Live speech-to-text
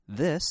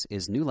This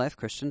is New Life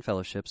Christian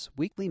Fellowship's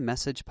weekly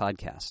message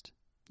podcast.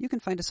 You can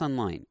find us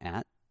online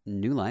at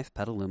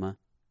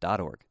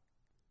newlifepetaluma.org.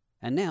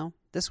 And now,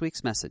 this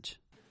week's message.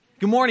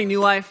 Good morning, New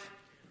Life.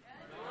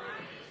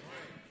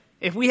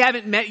 If we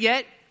haven't met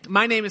yet,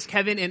 my name is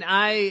Kevin, and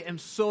I am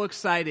so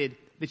excited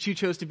that you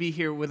chose to be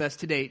here with us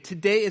today.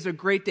 Today is a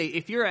great day.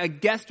 If you're a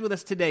guest with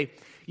us today,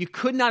 you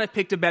could not have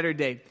picked a better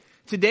day.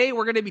 Today,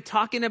 we're going to be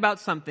talking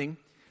about something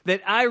that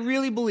I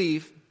really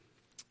believe,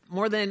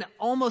 more than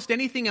almost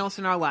anything else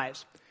in our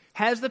lives,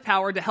 has the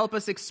power to help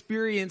us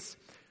experience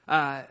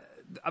a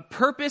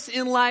purpose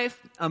in life,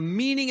 a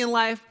meaning in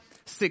life,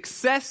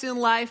 success in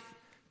life,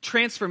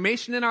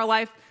 transformation in our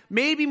life.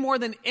 Maybe more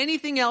than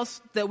anything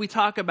else that we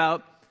talk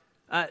about,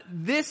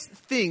 this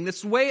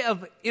way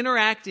of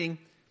interacting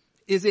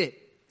is it.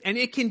 And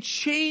it can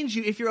change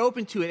you if you're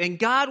open to it. And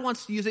God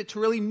wants to use it to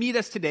really meet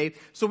us today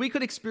so we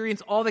could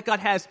experience all that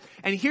God has.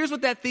 And here's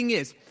what that thing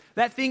is.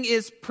 That thing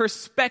is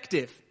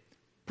perspective.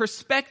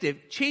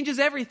 Perspective changes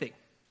everything.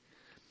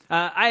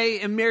 I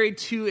am married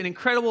to an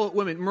incredible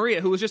woman,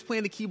 Maria, who was just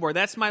playing the keyboard.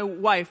 That's my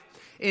wife.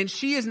 And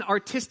she is an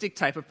artistic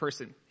type of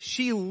person.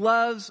 She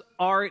loves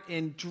art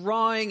and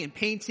drawing and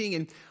painting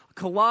and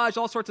collage,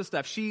 all sorts of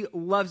stuff. She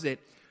loves it.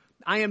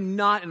 I am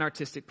not an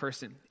artistic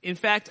person. In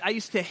fact, I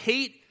used to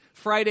hate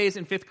Fridays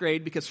in fifth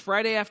grade because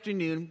Friday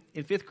afternoon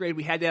in fifth grade,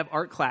 we had to have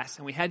art class.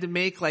 And we had to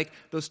make like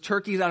those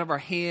turkeys out of our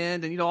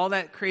hand and, all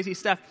that crazy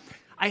stuff.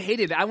 I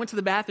hated it. I went to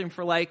the bathroom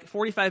for like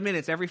 45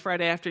 minutes every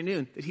Friday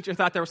afternoon. The teacher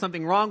thought there was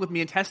something wrong with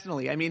me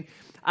intestinally. I mean,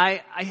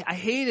 I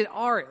hated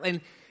art.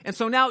 And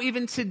so now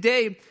even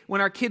today, when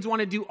our kids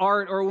want to do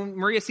art or when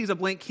Maria sees a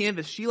blank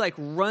canvas, she like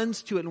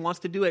runs to it and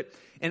wants to do it.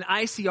 And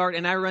I see art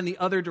and I run the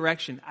other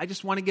direction. I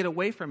just want to get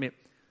away from it.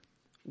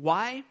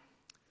 Why?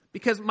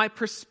 Because my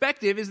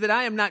perspective is that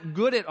I am not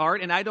good at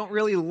art and I don't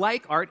really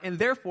like art, and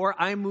therefore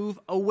I move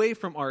away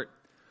from art.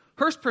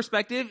 Her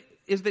perspective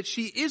is that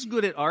she is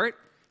good at art.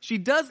 She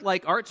does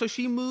like art, so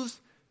she moves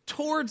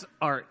towards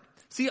art.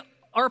 See,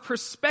 our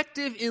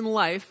perspective in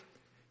life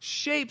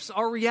shapes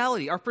our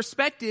reality. Our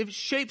perspective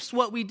shapes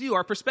what we do.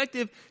 Our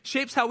perspective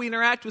shapes how we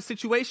interact with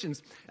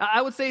situations. I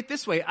would say it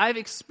this way. I've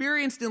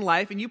experienced in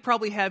life, and you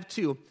probably have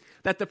too,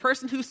 that the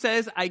person who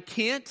says I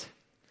can't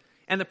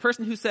and the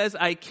person who says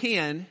I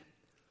can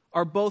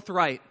are both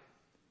right.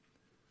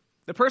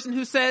 The person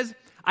who says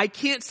I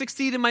can't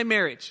succeed in my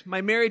marriage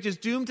is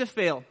doomed to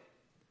fail,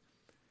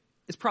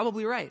 is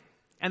probably right.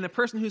 And the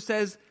person who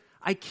says,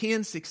 I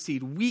can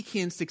succeed, we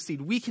can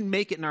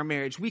make it in our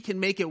marriage, we can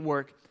make it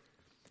work,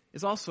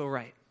 is also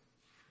right.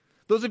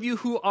 Those of you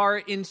who are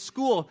in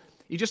school,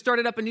 you just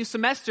started up a new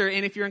semester,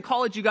 and if you're in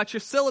college, you got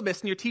your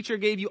syllabus, and your teacher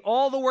gave you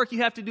all the work you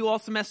have to do all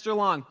semester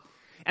long.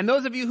 And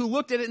those of you who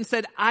looked at it and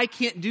said, I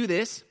can't do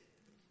this,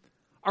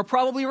 are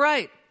probably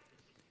right.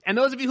 And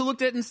those of you who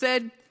looked at it and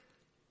said,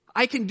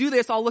 I can do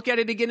this, I'll look at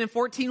it again in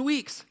 14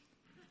 weeks,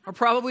 are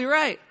probably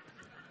right.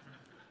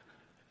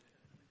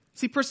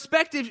 See,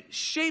 perspective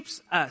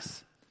shapes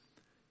us.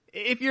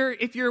 If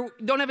you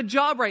don't have a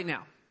job right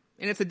now,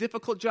 and it's a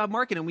difficult job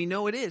market, and we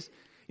know it is, and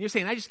you're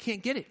saying, I just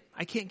can't get it.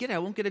 I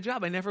won't get a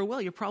job. I never will.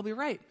 You're probably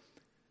right.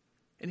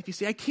 And if you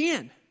say, I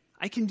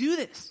can do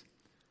this,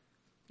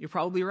 you're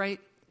probably right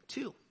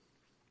too.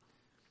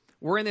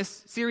 We're in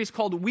this series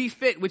called We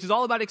Fit, which is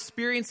all about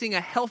experiencing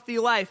a healthy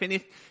life. And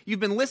if you've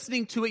been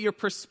listening to it, your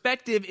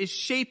perspective is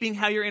shaping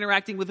how you're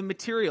interacting with the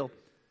material.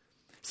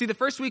 See, the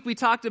first week we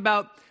talked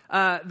about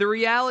the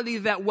reality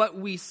that what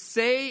we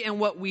say and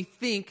what we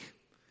think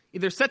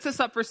either sets us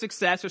up for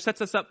success or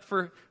sets us up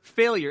for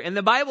failure. And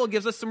the Bible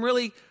gives us some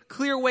really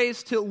clear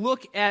ways to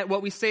look at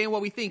what we say and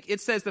what we think.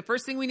 It says the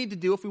first thing we need to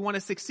do if we want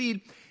to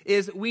succeed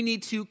is we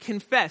need to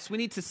confess. We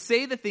need to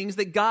say the things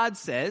that God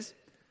says.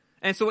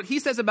 And so what he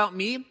says about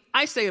me,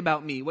 I say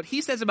about me. What he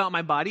says about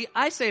my body,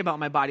 I say about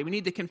my body. We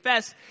need to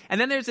confess.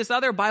 And then there's this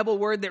other Bible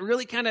word that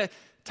really kind of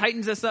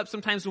tightens us up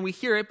sometimes when we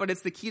hear it, but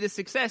it's the key to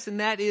success, and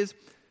that is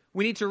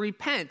we need to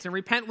repent. And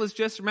repent was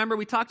just, remember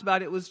we talked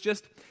about it, was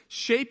just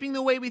shaping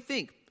the way we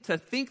think, to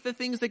think the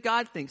things that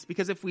God thinks.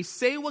 Because if we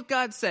say what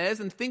God says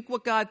and think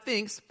what God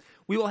thinks,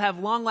 we will have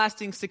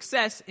long-lasting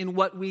success in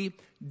what we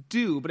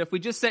do. But if we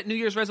just set New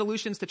Year's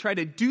resolutions to try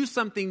to do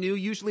something new,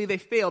 usually they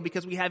fail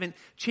because we haven't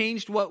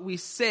changed what we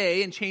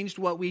say and changed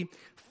what we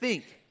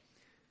think.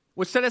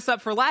 Which set us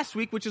up for last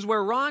week, which is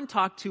where Ron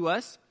talked to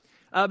us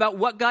about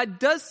what God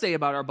does say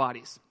about our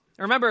bodies.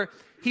 Remember,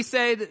 he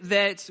said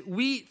that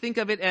we think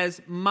of it as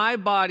my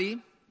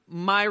body,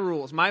 my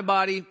rules, my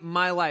body,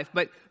 my life.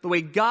 But the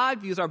way God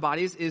views our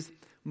bodies is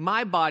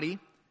my body,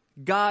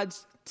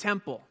 God's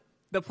temple.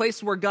 The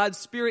place where God's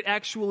Spirit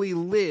actually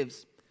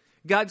lives.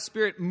 God's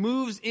Spirit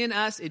moves in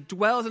us, it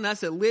dwells in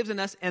us, it lives in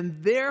us,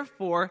 and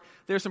therefore,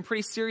 there's some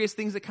pretty serious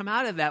things that come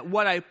out of that.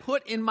 What I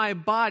put in my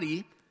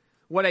body,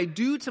 what I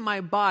do to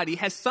my body,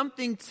 has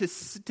something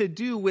to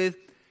do with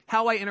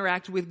how I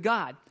interact with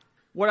God.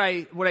 What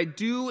I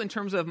do in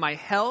terms of my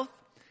health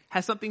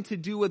has something to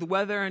do with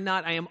whether or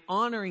not I am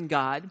honoring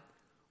God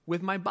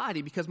with my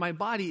body, because my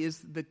body is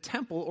the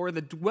temple or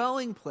the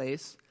dwelling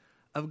place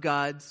of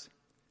God's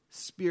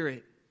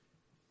Spirit.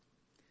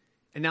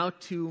 And now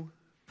to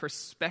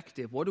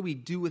perspective. What do we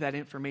do with that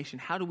information?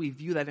 How do we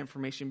view that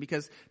information?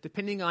 Because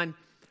depending on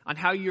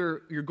how you're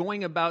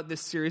going about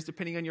this series,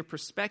 depending on your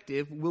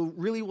perspective,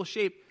 will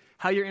shape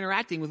how you're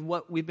interacting with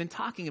what we've been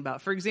talking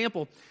about. For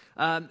example,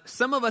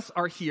 some of us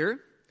are here,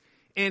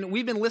 and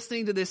we've been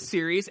listening to this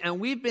series, and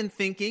we've been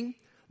thinking,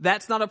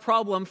 that's not a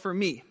problem for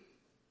me.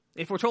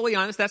 If we're totally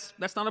honest,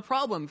 that's not a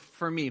problem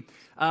for me.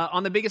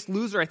 On The Biggest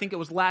Loser, I think it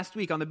was last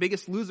week, on The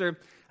Biggest Loser,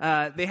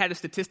 they had a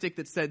statistic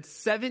that said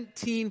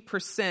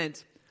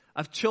 17%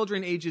 of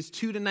children ages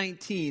 2 to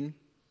 19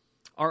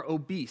 are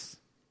obese.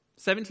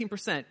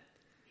 17%.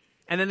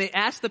 And then they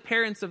asked the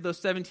parents of those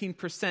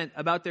 17%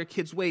 about their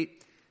kids'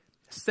 weight.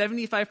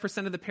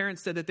 75% of the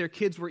parents said that their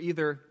kids were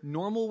either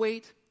normal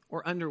weight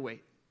or underweight.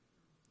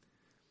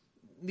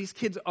 These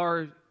kids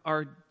are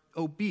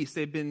obese.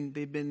 They've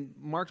been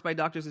marked by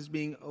doctors as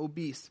being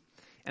obese.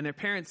 And their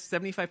parents,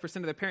 75%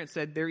 of their parents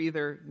said they're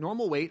either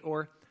normal weight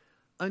or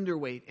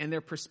underweight. And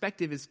their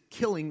perspective is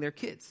killing their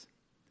kids.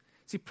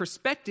 See,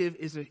 perspective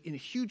is a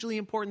hugely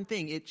important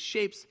thing. It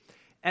shapes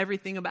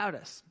everything about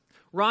us.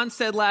 Ron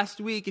said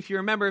last week, if you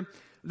remember,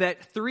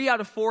 that 3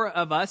 out of 4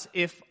 of us,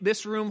 if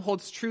this room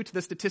holds true to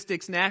the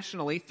statistics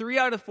nationally, 3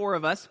 out of 4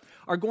 of us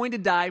are going to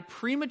die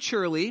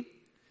prematurely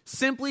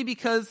simply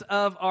because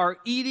of our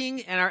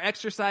eating and our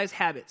exercise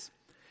habits.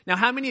 Now,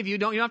 how many of you, you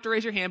don't have to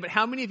raise your hand, but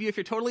how many of you, if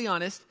you're totally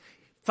honest,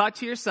 thought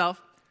to yourself,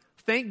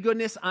 thank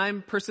goodness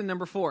I'm person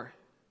number 4?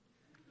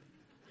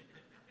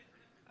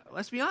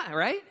 Let's be honest,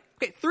 right?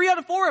 Okay, 3 out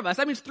of 4 of us.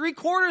 That means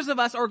 3/4 of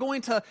us are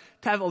going to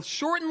have a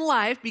shortened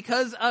life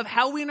because of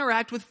how we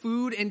interact with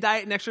food and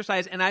diet and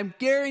exercise. And I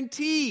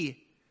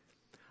guarantee,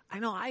 I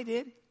know I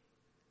did.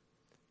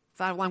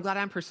 Thought, well, I'm glad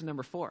I'm person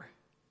number 4.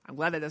 I'm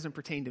glad that doesn't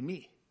pertain to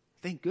me.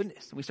 Thank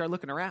goodness. And we start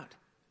looking around.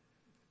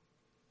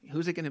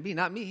 Who's it going to be?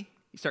 Not me.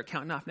 You start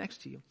counting off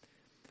next to you.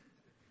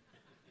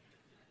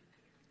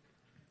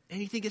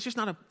 And you think it's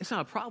not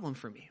a problem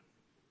for me.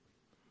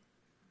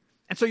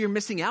 And so you're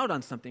missing out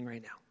on something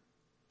right now.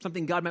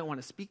 Something God might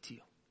want to speak to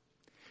you.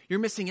 You're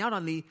missing out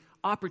on the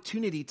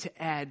opportunity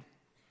to add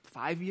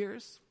 5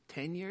 years,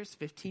 10 years,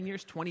 15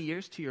 years, 20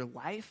 years to your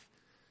life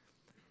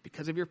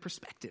because of your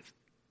perspective.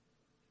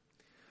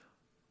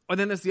 Or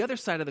then there's the other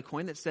side of the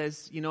coin that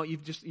says,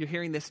 you're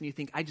hearing this and you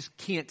think, I just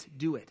can't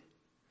do it.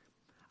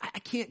 I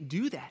can't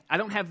do that. I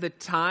don't have the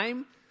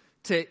time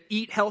to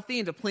eat healthy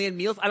and to plan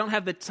meals. I don't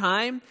have the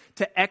time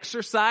to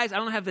exercise. I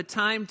don't have the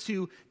time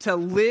to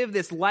live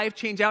this life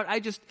change out. I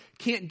just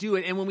can't do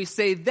it. And when we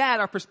say that,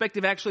 our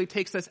perspective actually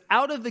takes us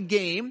out of the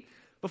game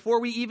before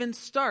we even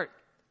start.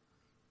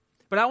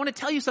 But I want to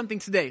tell you something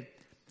today.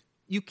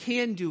 You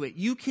can do it.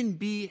 You can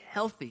be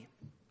healthy.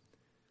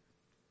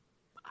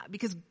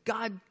 Because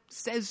God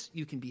says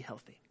you can be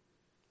healthy.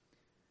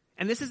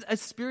 And this is a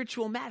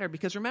spiritual matter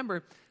because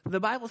remember, the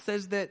Bible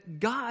says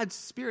that God's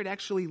Spirit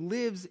actually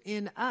lives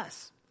in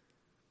us.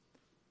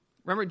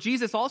 Remember,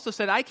 Jesus also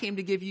said, I came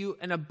to give you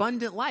an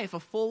abundant life, a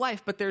full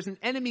life, but there's an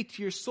enemy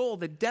to your soul,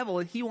 the devil,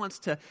 and he wants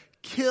to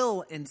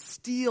kill and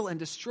steal and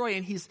destroy,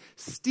 and he's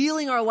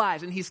stealing our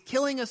lives, and he's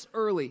killing us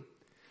early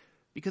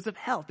because of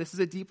health. This is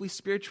a deeply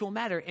spiritual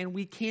matter, and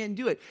we can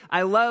do it.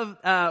 I love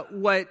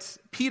what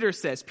Peter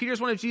says.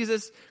 Peter's one of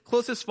Jesus'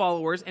 closest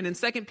followers, and in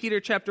 2 Peter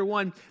chapter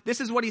 1,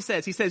 this is what he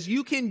says. He says,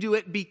 you can do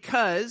it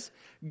because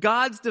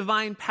God's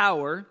divine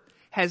power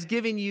has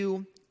given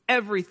you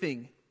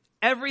everything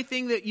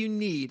that you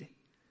need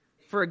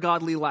for a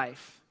godly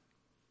life.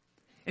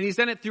 And he's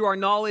done it through our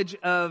knowledge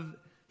of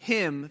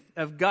him,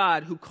 of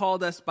God, who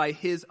called us by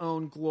his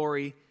own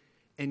glory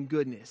and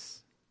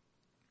goodness.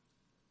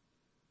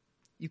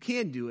 You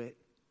can do it.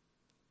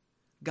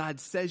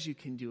 God says you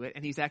can do it,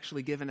 and he's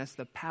actually given us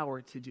the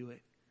power to do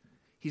it.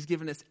 He's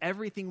given us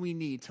everything we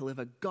need to live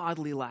a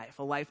godly life,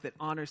 a life that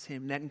honors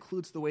him. That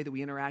includes the way that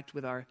we interact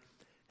with our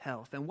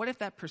health. And what if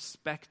that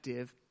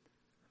perspective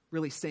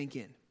really sank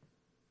in?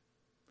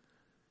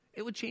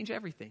 It would change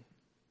everything.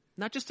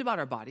 Not just about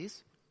our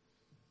bodies.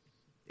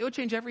 It would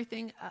change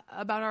everything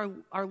about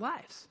our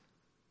lives.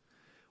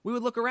 We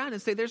would look around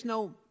and say, there's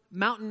no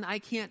mountain I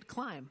can't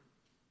climb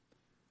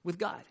with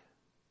God.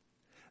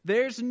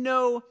 There's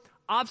no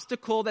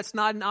obstacle that's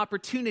not an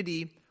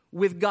opportunity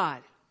with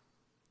God.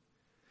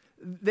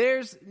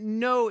 There's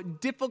no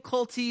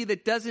difficulty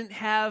that doesn't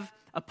have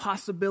a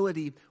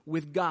possibility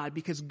with God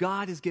because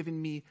God has given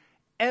me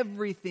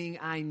everything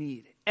I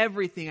need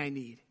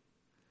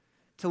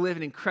to live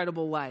an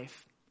incredible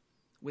life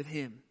with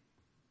him,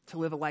 to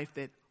live a life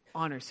that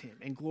honors him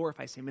and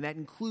glorifies him, and that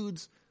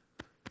includes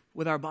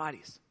with our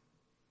bodies.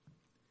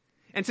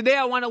 And today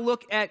I want to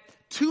look at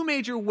 2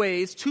 major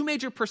ways, 2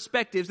 major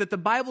perspectives that the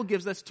Bible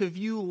gives us to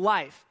view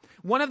life.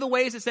 One of the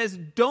ways it says,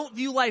 don't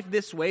view life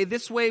this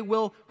way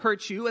will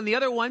hurt you. And the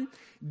other one,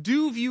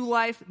 do view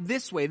life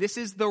this way. This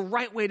is the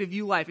right way to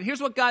view life. And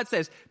here's what God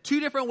says, 2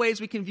 different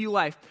ways we can view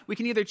life. We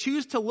can either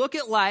choose to look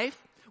at life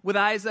with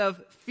eyes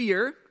of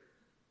fear,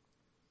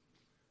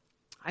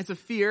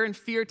 and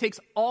fear takes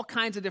all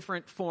kinds of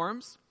different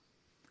forms.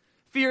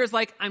 Fear is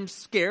like, I'm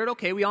scared.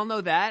 Okay, we all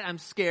know that. I'm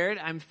scared.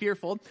 I'm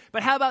fearful.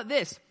 But how about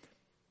this?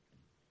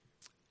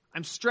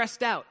 I'm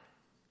stressed out.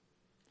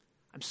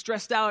 I'm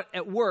stressed out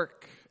at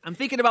work. I'm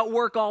thinking about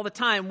work all the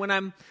time. When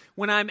I'm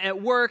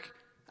at work,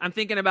 I'm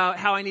thinking about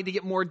how I need to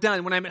get more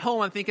done. When I'm at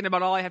home, I'm thinking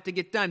about all I have to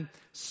get done.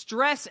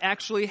 Stress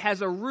actually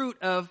has a root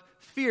of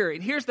fear.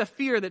 And here's the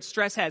fear that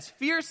stress has.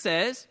 Fear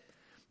says,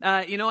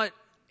 you know what?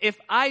 If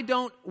I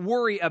don't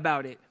worry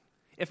about it,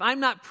 if I'm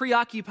not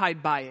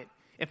preoccupied by it,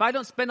 if I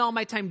don't spend all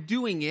my time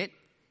doing it,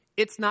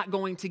 it's not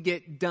going to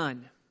get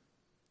done.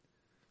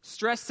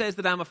 Stress says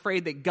that I'm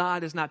afraid that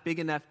God is not big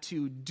enough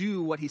to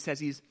do what he says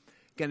he's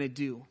going to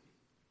do.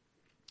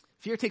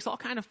 Fear takes all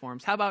kinds of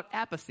forms. How about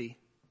apathy?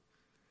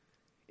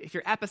 If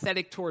you're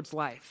apathetic towards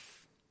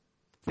life,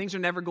 things are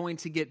never going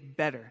to get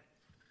better.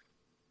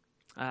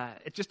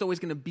 It's just always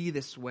going to be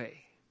this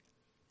way.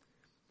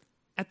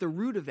 At the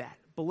root of that,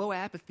 below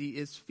apathy,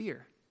 is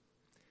fear.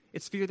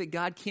 It's fear that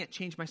God can't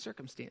change my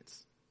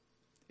circumstance.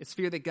 It's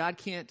fear that God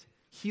can't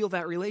heal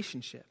that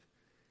relationship.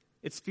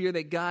 It's fear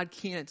that God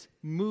can't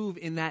move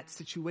in that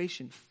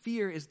situation.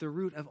 Fear is the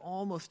root of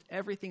almost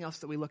everything else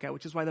that we look at,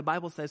 which is why the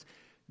Bible says,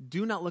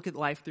 do not look at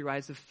life through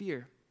eyes of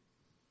fear.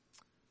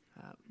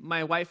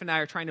 My wife and I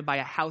are trying to buy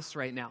a house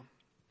right now.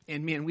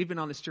 And man, we've been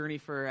on this journey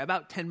for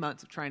about 10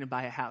 months of trying to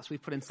buy a house.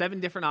 We've put in 7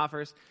 different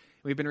offers.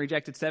 And we've been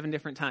rejected 7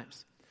 different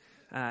times.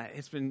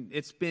 It's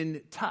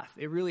been tough.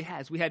 It really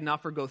has. We had an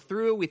offer go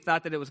through. We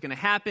thought that it was going to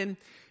happen.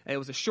 It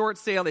was a short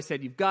sale. They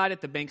said, you've got it.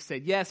 The bank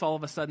said yes. All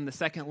of a sudden, the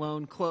second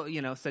loan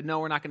said, no,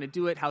 we're not going to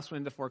do it. House went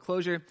into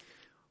foreclosure.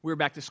 We were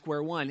back to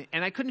square one.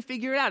 And I couldn't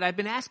figure it out. I've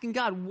been asking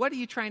God, what are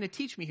you trying to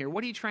teach me here?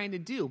 What are you trying to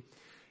do?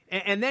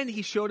 And then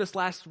he showed us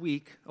last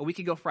week, a week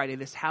ago Friday,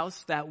 this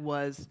house that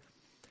was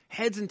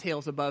heads and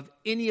tails above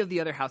any of the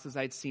other houses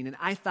I'd seen. And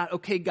I thought,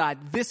 okay, God,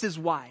 this is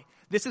why.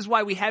 This is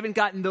why we haven't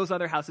gotten those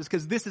other houses,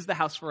 because this is the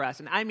house for us.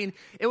 And I mean,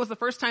 it was the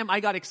first time I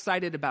got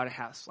excited about a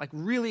house, like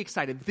really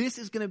excited. This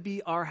is going to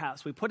be our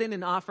house. We put in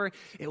an offer.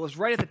 It was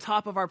right at the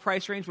top of our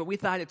price range, but we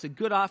thought it's a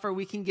good offer.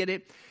 We can get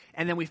it.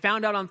 And then we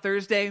found out on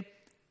Thursday,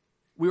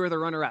 we were the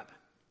runner-up.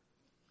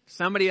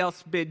 Somebody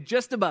else bid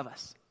just above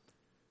us,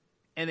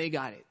 and they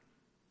got it.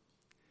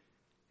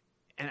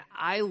 And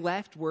I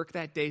left work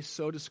that day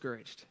so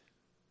discouraged.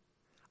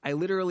 I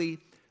literally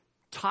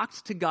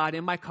talked to God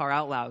in my car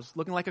out loud,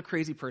 looking like a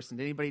crazy person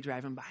to anybody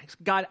driving by.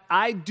 God,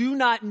 I do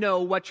not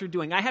know what you're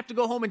doing. I have to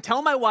go home and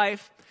tell my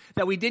wife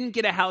that we didn't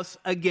get a house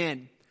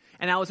again.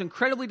 And I was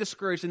incredibly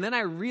discouraged. And then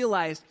I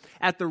realized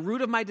at the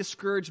root of my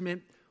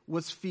discouragement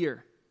was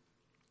fear.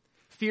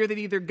 Fear that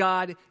either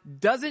God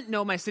doesn't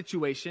know my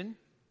situation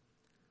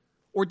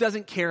or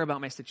doesn't care about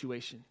my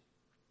situation.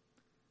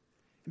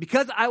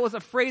 Because I was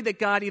afraid that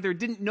God either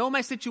didn't know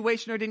my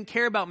situation or didn't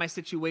care about my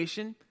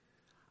situation,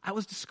 I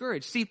was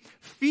discouraged. See,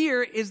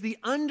 fear is the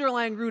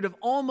underlying root of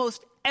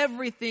almost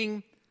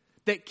everything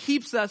that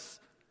keeps us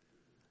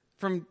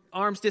from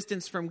arm's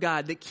distance from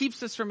God, that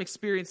keeps us from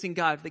experiencing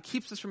God, that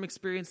keeps us from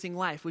experiencing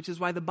life, which is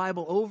why the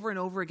Bible over and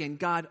over again,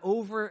 God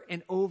over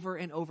and over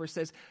and over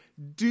says,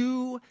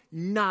 do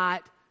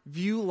not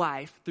view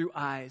life through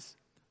eyes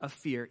of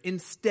fear.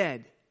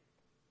 Instead,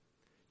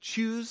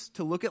 choose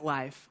to look at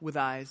life with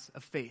eyes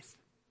of faith.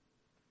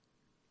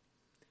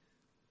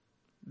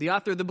 The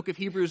author of the book of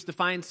Hebrews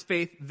defines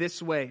faith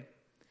this way.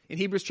 In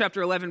Hebrews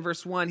chapter 11,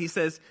 verse 1, he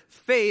says,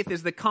 faith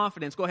is the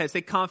confidence. Go ahead,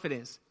 say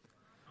confidence.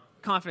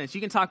 Confidence.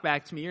 You can talk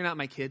back to me. You're not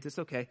my kids. It's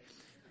okay.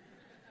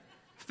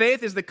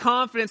 Faith is the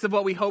confidence of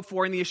what we hope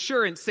for and the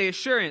assurance. Say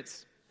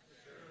assurance.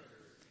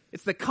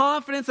 It's the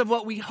confidence of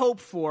what we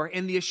hope for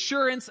and the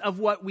assurance of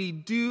what we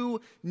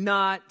do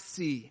not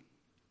see.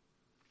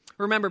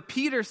 Remember,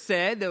 Peter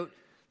said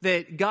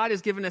that God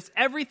has given us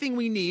everything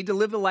we need to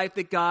live the life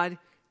that God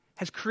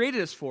has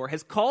created us for,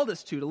 has called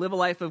us to live a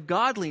life of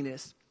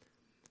godliness.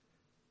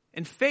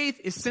 And faith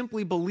is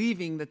simply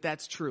believing that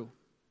that's true.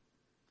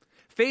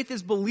 Faith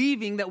is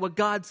believing that what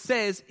God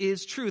says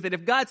is true. That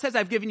if God says,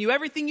 I've given you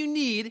everything you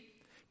need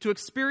to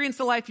experience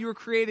the life you were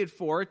created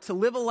for, to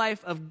live a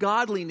life of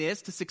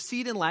godliness, to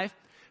succeed in life,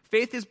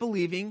 faith is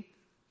believing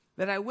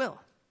that I will.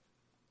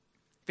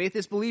 Faith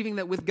is believing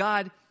that with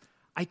God,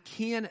 I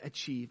can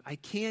achieve. I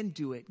can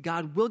do it.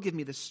 God will give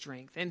me the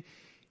strength. And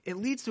it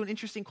leads to an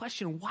interesting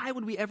question. Why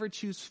would we ever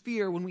choose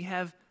fear when we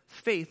have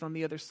faith on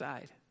the other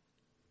side?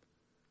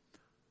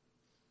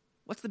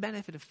 What's the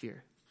benefit of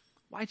fear?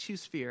 Why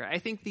choose fear? I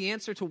think the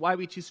answer to why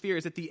we choose fear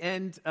is at the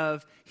end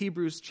of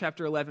Hebrews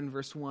chapter 11,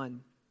 verse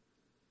 1.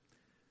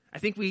 I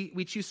think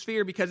we choose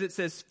fear because it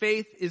says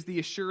faith is the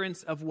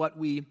assurance of what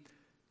we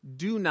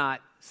do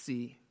not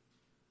see.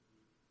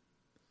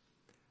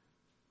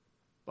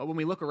 But when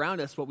we look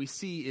around us, what we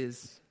see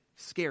is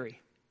scary.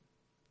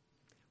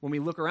 When we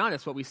look around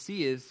us, what we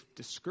see is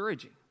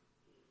discouraging.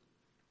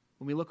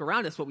 When we look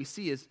around us, what we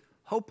see is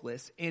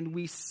hopeless. And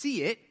we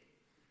see it,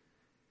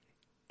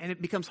 and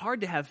it becomes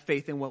hard to have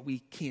faith in what we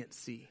can't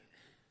see.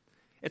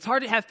 It's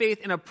hard to have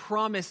faith in a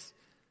promise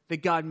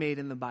that God made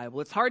in the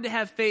Bible. It's hard to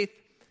have faith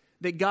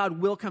that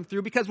God will come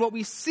through because what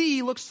we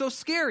see looks so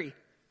scary.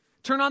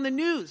 Turn on the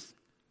news.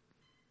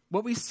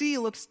 What we see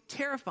looks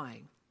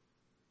terrifying.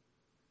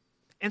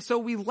 And so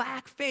we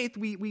lack faith,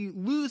 we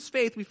lose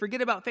faith, we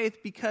forget about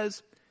faith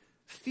because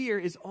fear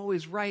is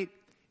always right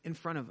in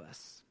front of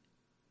us.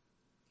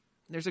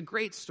 There's a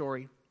great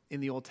story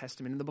in the Old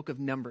Testament, in the book of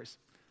Numbers.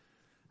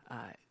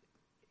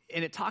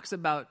 And it talks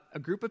about a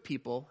group of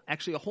people,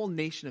 actually a whole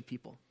nation of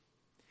people.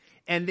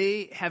 And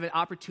they have an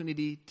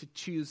opportunity to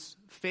choose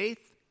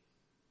faith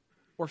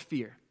or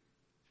fear.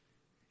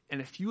 And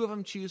a few of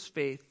them choose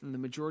faith, and the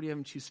majority of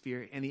them choose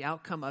fear. And the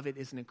outcome of it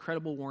is an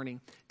incredible warning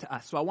to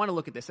us. So I want to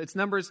look at this. It's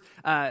Numbers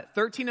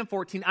 13 and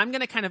 14. I'm going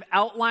to kind of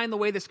outline the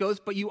way this goes,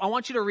 but I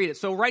want you to read it.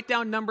 So write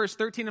down Numbers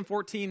 13 and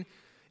 14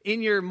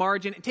 in your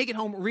margin. Take it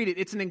home, read it.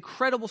 It's an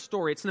incredible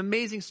story. It's an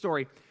amazing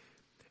story.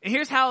 And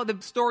here's how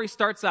the story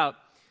starts out.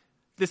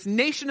 This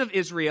nation of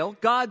Israel,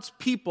 God's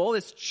people,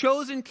 this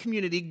chosen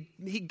community,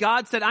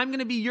 God said, I'm going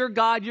to be your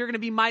God, you're going to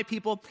be my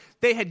people.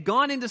 They had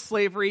gone into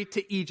slavery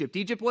to Egypt.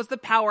 Egypt was the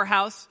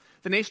powerhouse.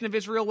 The nation of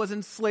Israel was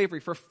in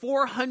slavery for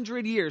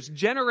 400 years,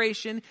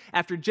 generation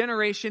after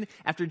generation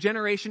after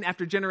generation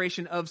after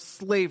generation of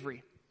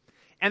slavery.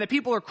 And the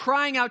people are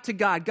crying out to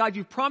God, God,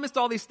 you've promised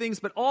all these things,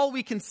 but all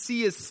we can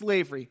see is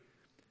slavery.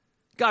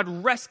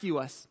 God, rescue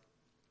us.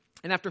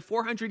 And after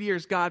 400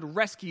 years, God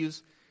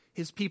rescues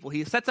his people.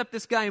 He sets up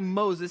this guy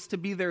Moses to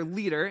be their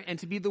leader and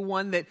to be the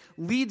one that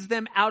leads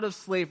them out of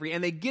slavery.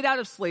 And they get out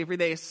of slavery,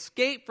 they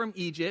escape from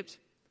Egypt,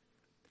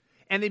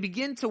 and they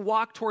begin to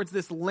walk towards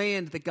this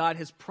land that God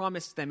has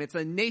promised them. It's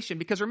a nation,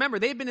 because remember,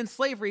 they've been in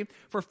slavery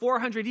for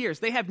 400 years.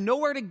 They have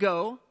nowhere to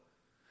go.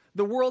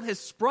 The world has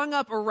sprung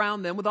up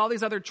around them with all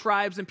these other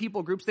tribes and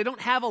people groups. They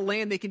don't have a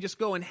land they can just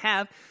go and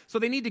have, so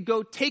they need to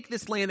go take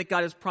this land that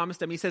God has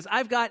promised them. He says,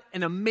 I've got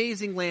an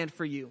amazing land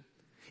for you.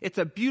 It's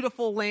a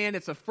beautiful land.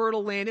 It's a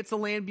fertile land. It's a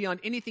land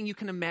beyond anything you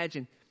can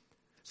imagine.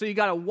 So you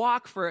got to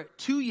walk for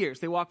 2 years.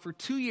 They walk for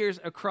 2 years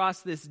across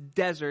this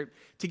desert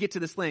to get to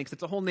this land, because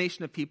it's a whole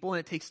nation of people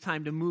and it takes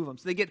time to move them.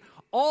 So they get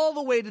all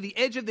the way to the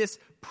edge of this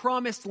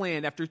promised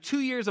land after 2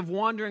 years of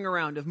wandering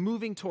around, of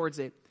moving towards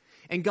it.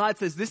 And God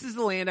says, this is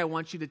the land I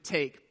want you to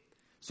take.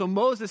 So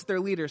Moses, their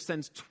leader,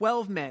 sends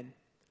 12 men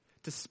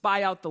to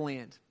spy out the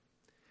land.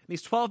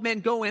 These 12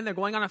 men go in, they're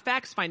going on a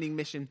fact-finding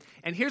mission.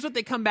 And here's what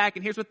they come back,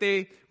 and here's what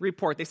they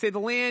report. They say the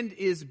land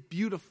is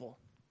beautiful.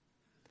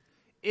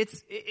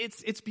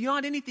 It's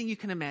beyond anything you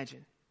can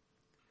imagine.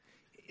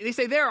 They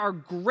say there are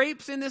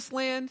grapes in this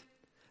land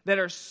that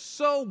are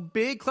so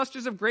big,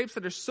 clusters of grapes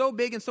that are so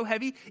big and so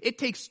heavy, it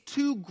takes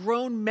 2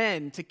 grown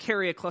men to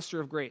carry a cluster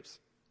of grapes.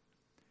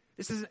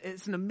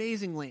 It's an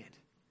amazing land.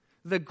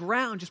 The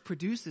ground just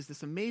produces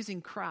this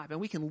amazing crop, and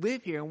we can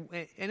live here,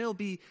 and it'll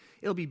be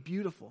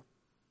beautiful.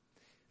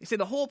 They say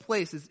the whole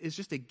place is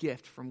just a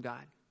gift from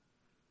God.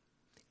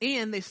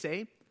 And they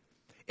say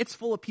it's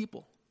full of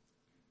people.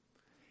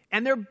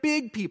 And they're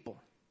big people.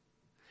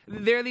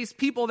 They're these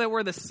people that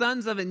were the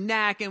sons of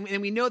Anak,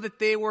 and we know that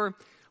they were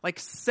like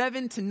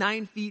 7 to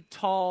 9 feet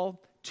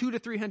tall, 200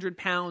 to 300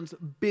 pounds,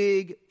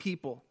 big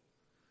people.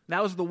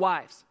 That was the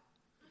wives.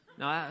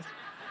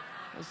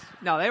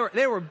 No,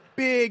 they were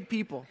big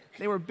people.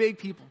 They were big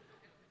people.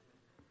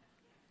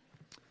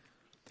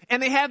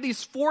 And they have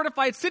these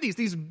fortified cities.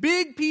 These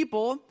big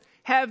people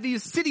have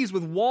these cities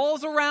with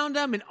walls around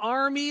them and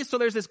armies. So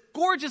there's this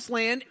gorgeous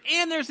land,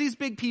 and there's these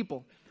big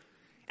people.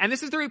 And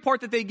this is the report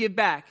that they give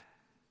back.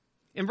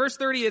 In verse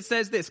 30, it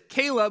says this: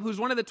 Caleb, who's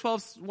one of the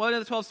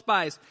 12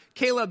 spies,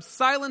 Caleb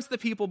silenced the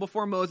people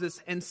before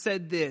Moses and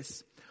said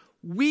this: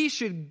 we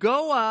should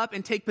go up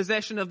and take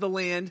possession of the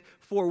land,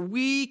 for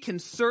we can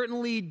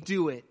certainly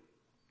do it.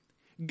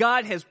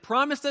 God has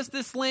promised us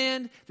this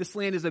land. This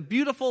land is a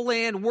beautiful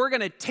land. We're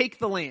going to take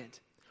the land.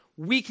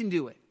 We can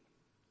do it.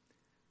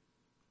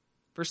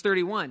 Verse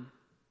 31.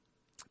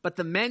 But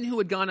the men who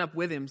had gone up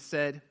with him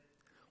said,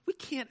 we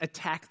can't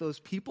attack those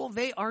people.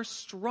 They are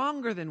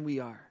stronger than we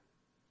are.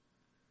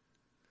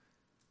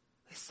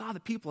 They saw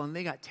the people and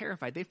they got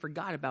terrified. They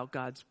forgot about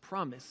God's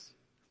promise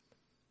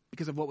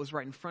because of what was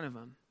right in front of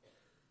them.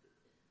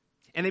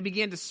 And they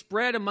began to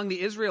spread among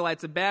the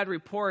Israelites a bad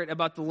report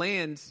about the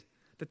lands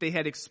that they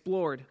had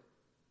explored.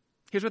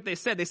 Here's what they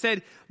said. They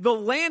said, the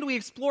land we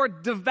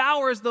explored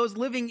devours those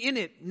living in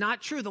it.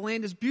 Not true. The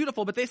land is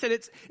beautiful. But they said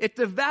it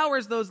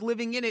devours those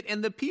living in it.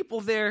 And the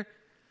people there,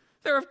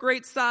 they're of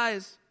great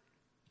size.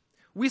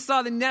 We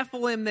saw the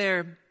Nephilim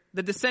there,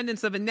 the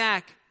descendants of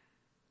Anak.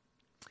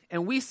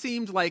 And we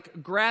seemed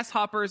like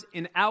grasshoppers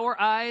in our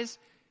eyes.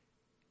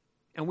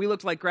 And we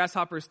looked like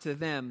grasshoppers to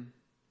them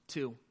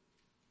too.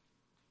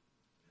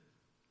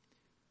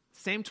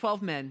 Same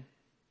 12 men.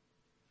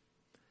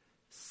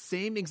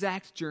 Same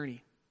exact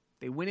journey.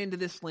 They went into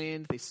this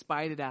land, they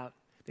spied it out,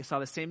 they saw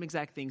the same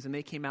exact things, and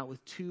they came out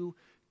with 2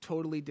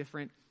 totally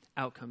different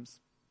outcomes.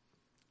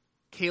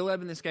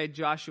 Caleb and this guy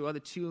Joshua, the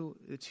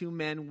two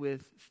men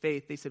with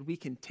faith, they said, we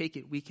can take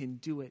it, we can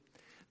do it.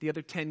 The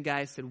other 10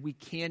 guys said, we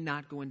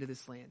cannot go into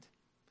this land.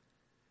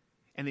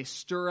 And they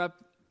stir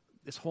up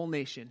this whole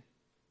nation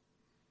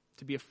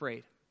to be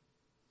afraid.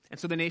 And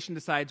so the nation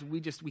decides,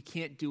 we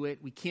can't do it,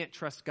 we can't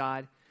trust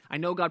God. I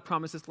know God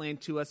promised this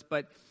land to us,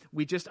 but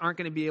we just aren't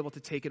going to be able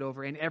to take it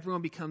over. And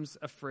everyone becomes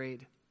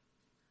afraid.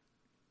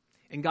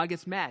 And God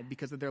gets mad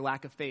because of their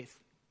lack of faith.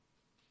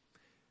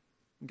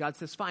 And God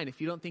says, fine,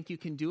 if you don't think you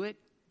can do it,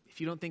 if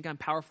you don't think I'm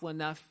powerful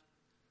enough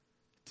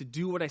to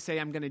do what I say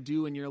I'm going to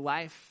do in your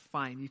life,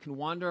 fine. You can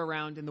wander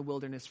around in the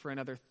wilderness for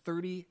another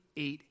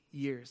 38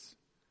 years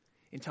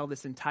until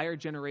this entire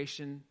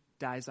generation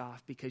dies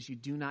off because you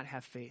do not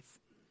have faith.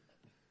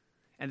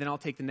 And then I'll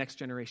take the next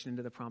generation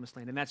into the promised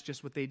land. And that's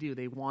just what they do.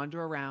 They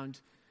wander around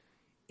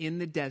in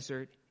the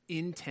desert,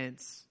 in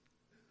tents,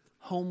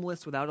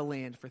 homeless without a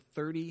land for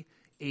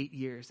 38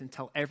 years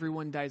until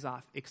everyone dies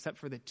off except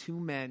for the 2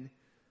 men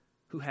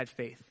who had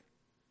faith.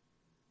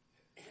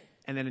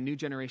 And then a new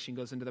generation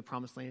goes into the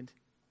promised land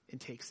and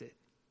takes it.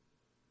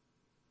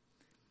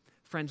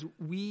 Friends,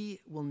 we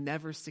will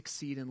never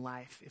succeed in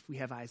life if we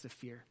have eyes of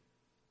fear.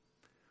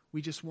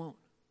 We just won't.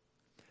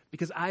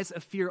 Because eyes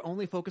of fear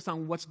only focus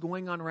on what's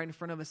going on right in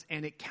front of us,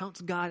 and it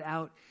counts God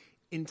out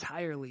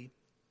entirely.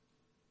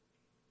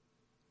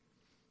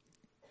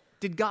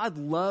 Did God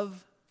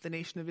love the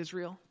nation of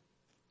Israel?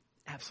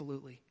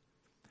 Absolutely.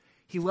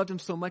 He loved them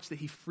so much that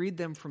he freed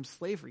them from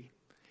slavery.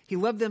 He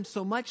loved them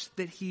so much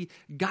that he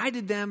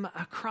guided them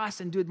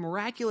across and did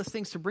miraculous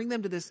things to bring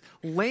them to this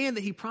land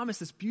that he promised,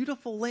 this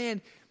beautiful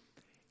land.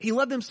 He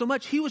loved them so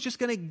much, he was just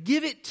going to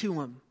give it to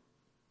them.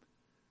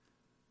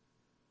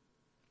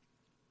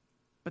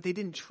 But they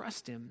didn't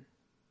trust him.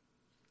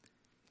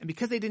 And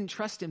because they didn't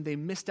trust him, they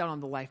missed out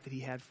on the life that he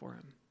had for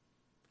him.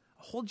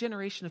 A whole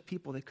generation of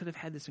people that could have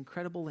had this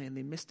incredible land,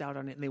 they missed out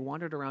on it, and they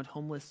wandered around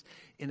homeless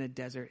in a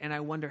desert. And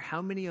I wonder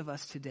how many of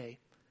us today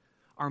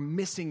are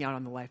missing out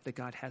on the life that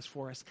God has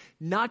for us.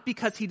 Not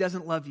because he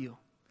doesn't love you,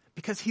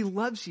 because he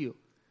loves you.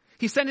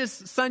 He sent his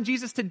son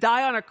Jesus to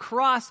die on a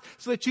cross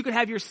so that you could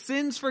have your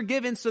sins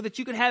forgiven, so that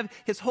you could have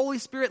his Holy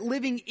Spirit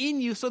living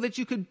in you, so that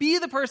you could be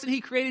the person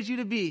he created you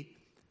to be.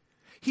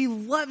 He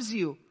loves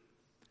you.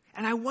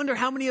 And I wonder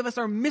how many of us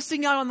are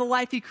missing out on the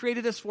life he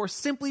created us for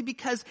simply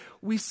because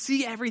we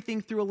see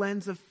everything through a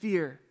lens of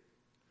fear.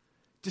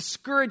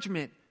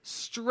 Discouragement,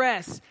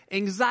 stress,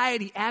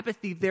 anxiety,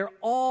 apathy, they're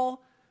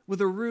all with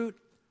a root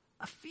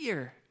of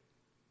fear.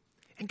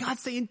 And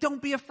God's saying,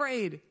 don't be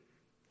afraid.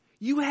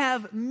 You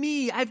have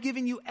me. I've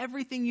given you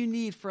everything you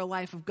need for a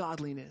life of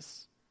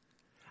godliness.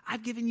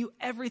 I've given you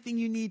everything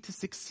you need to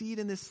succeed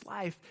in this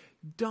life.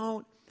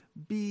 Don't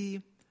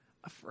be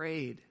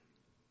afraid.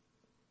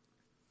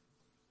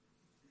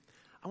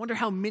 I wonder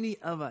how many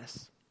of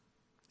us,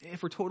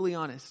 if we're totally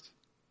honest,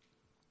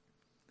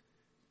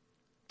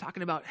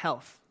 talking about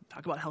health,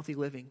 talk about healthy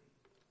living,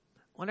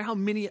 I wonder how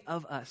many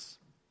of us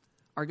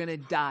are going to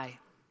die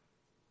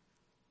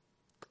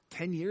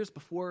 10 years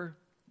before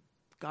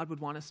God would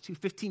want us to,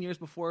 15 years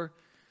before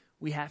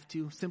we have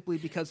to, simply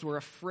because we're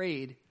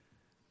afraid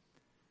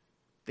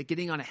that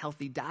getting on a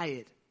healthy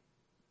diet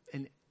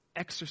and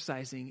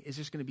exercising is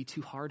just going to be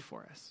too hard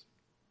for us.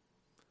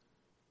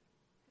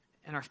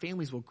 And our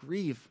families will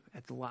grieve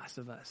at the loss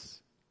of us.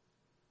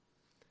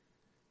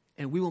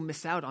 And we will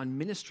miss out on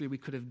ministry we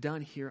could have done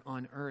here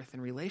on earth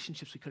and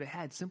relationships we could have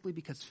had simply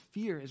because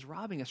fear is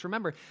robbing us.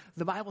 Remember,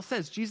 the Bible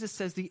says, Jesus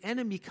says, the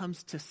enemy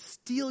comes to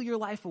steal your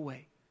life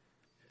away.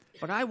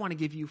 But I want to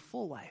give you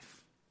full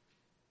life.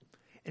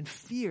 And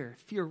fear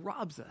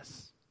robs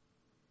us.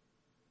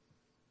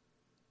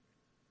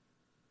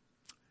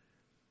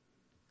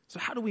 So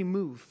how do we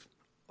move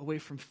away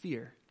from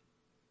fear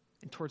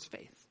and towards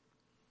faith?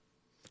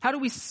 How do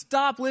we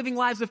stop living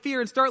lives of fear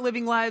and start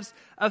living lives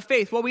of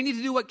faith? Well, we need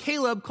to do what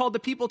Caleb called the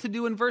people to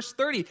do in verse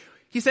 30.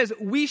 He says,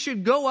 we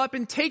should go up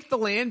and take the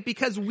land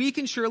because we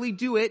can surely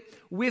do it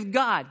with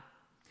God.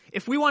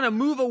 If we want to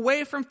move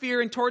away from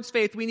fear and towards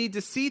faith, we need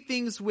to see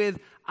things with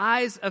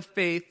eyes of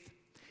faith,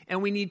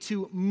 and we need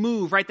to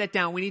move. Write that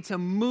down. We need to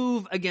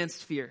move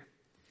against fear.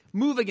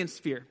 Move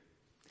against fear.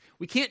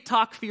 We can't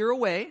talk fear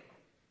away.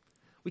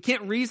 We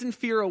can't reason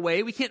fear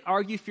away. We can't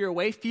argue fear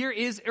away. Fear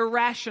is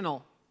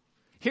irrational.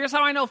 Here's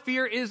how I know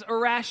fear is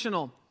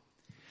irrational.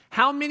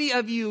 How many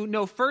of you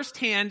know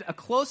firsthand a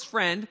close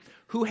friend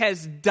who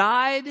has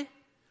died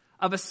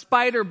of a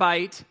spider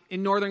bite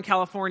in Northern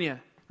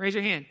California? Raise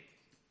your hand.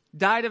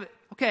 Died of it.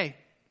 Okay.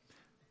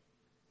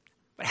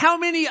 But how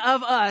many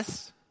of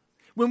us,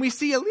 when we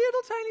see a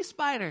little tiny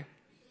spider,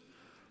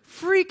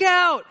 freak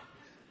out,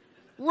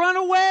 run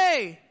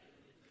away,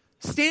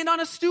 stand on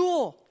a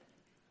stool?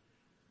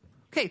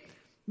 Okay.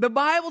 The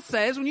Bible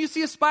says when you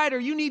see a spider,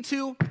 you need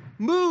to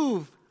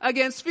move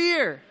against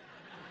fear.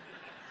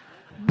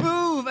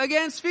 Move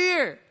against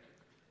fear.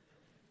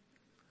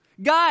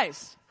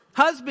 Guys,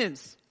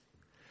 husbands,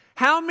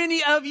 how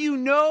many of you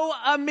know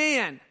a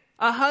man,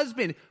 a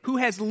husband, who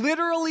has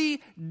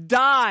literally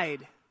died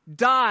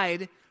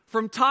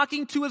from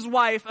talking to his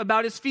wife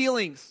about his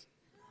feelings?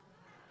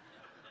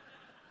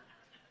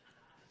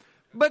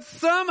 But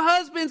some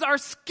husbands are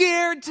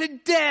scared to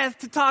death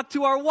to talk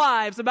to our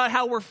wives about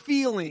how we're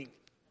feeling,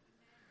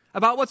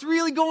 about what's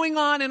really going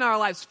on in our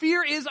lives.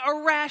 Fear is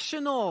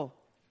irrational.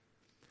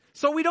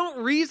 So we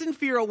don't reason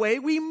fear away.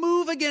 We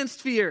move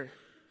against fear.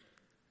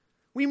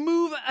 We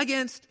move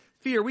against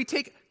fear. We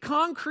take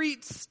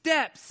concrete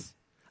steps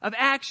of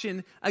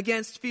action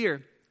against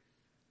fear.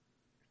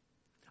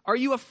 Are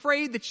you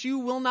afraid that you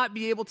will not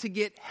be able to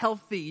get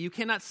healthy? You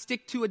cannot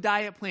stick to a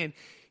diet plan.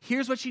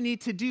 Here's what you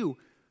need to do.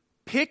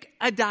 Pick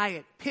a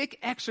diet, pick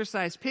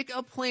exercise, pick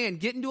a plan,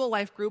 get into a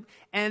life group,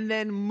 and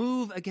then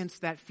move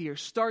against that fear.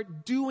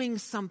 Start doing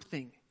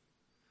something.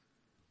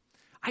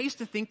 I used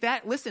to think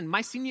that. Listen,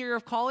 my senior year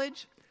of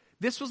college,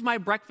 this was my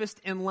breakfast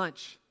and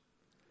lunch.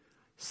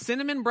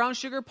 Cinnamon brown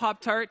sugar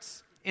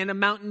Pop-Tarts and a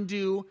Mountain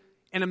Dew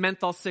and a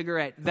menthol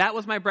cigarette. That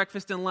was my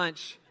breakfast and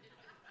lunch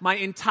my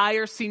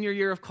entire senior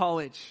year of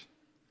college.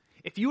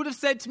 If you would have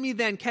said to me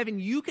then, Kevin,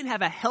 you can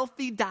have a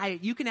healthy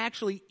diet, you can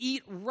actually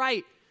eat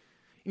right,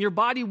 and your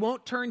body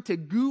won't turn to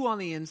goo on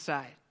the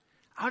inside,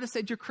 I would have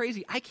said, you're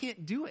crazy. I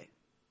can't do it.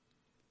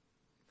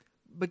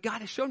 But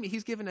God has shown me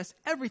He's given us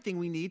everything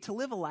we need to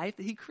live a life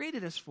that He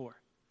created us for.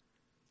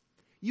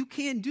 You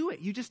can do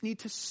it. You just need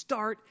to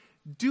start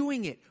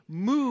doing it.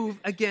 Move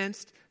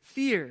against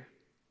fear.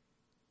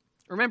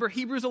 Remember,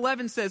 Hebrews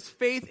 11 says,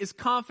 faith is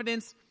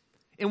confidence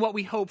in what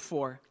we hope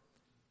for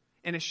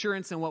and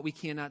assurance in what we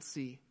cannot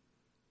see.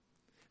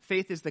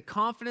 Faith is the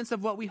confidence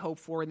of what we hope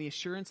for and the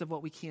assurance of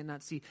what we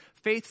cannot see.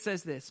 Faith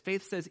says this.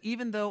 Faith says,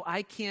 even though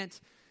I can't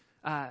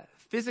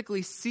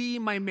physically see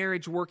my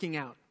marriage working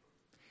out,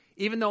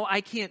 even though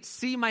I can't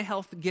see my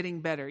health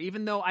getting better,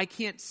 even though I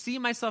can't see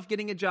myself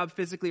getting a job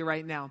physically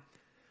right now,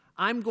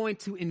 I'm going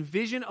to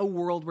envision a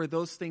world where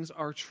those things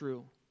are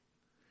true.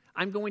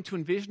 I'm going to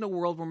envision a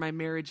world where my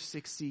marriage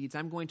succeeds.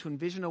 I'm going to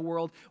envision a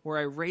world where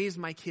I raise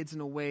my kids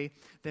in a way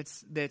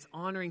that's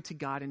honoring to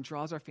God and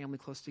draws our family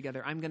close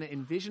together. I'm going to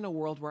envision a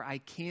world where I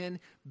can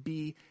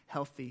be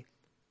healthy.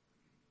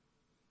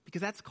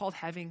 Because that's called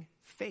having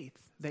faith,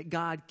 that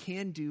God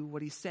can do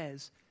what He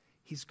says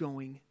He's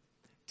going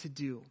to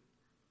do.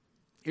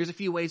 Here's a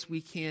few ways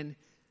we can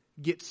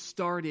get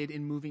started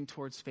in moving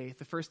towards faith.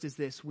 The first is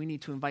this: we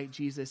need to invite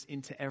Jesus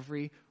into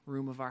every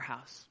room of our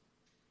house,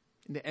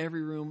 into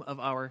every room of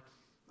our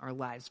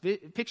lives.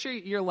 Picture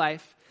your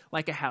life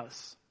like a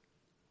house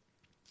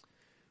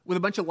with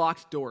a bunch of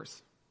locked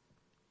doors.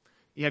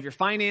 You have your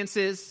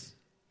finances,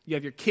 you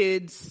have your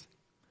kids,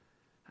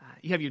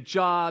 you have your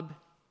job,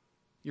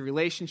 your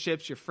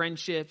relationships, your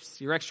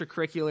friendships, your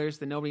extracurriculars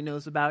that nobody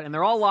knows about, and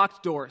they're all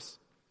locked doors.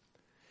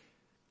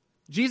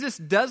 Jesus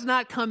does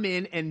not come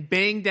in and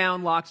bang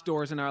down locked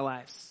doors in our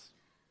lives.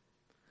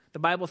 The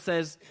Bible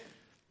says,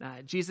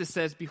 Jesus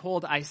says,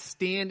 behold, I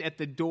stand at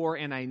the door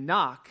and I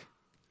knock.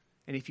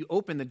 And if you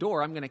open the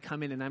door, I'm going to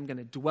come in and I'm going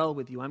to dwell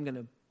with you. I'm going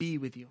to be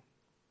with you.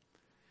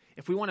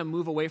 If we want to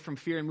move away from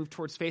fear and move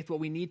towards faith, what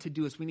we need to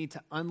do is we need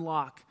to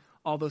unlock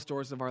all those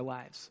doors of our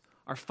lives.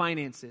 Our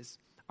finances,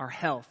 our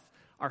health,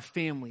 our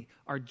family,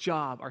 our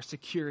job, our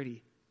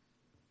security.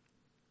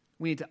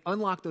 We need to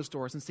unlock those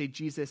doors and say,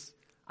 Jesus,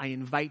 I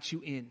invite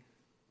you in.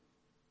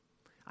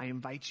 I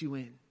invite you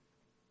in.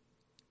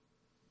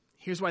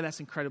 Here's why that's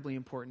incredibly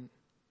important.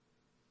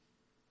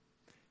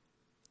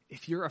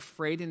 If you're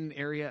afraid in an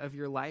area of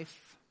your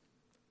life,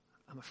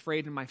 I'm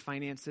afraid in my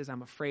finances,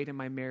 I'm afraid in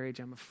my marriage,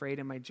 I'm afraid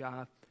in my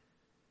job,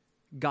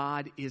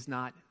 God is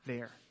not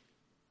there.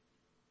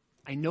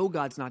 I know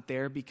God's not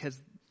there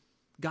because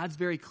God's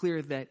very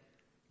clear that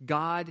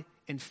God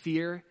and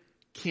fear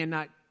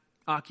cannot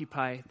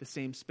occupy the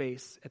same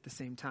space at the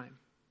same time.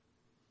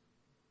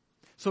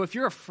 So if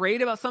you're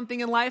afraid about something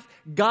in life,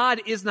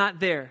 God is not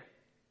there.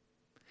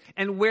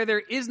 And where there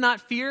is not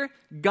fear,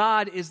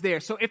 God is there.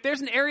 So if there's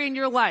an area in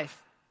your life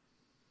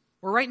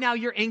where right now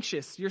you're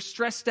anxious, you're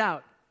stressed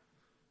out,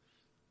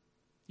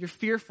 you're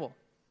fearful,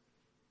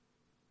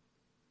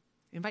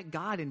 invite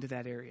God into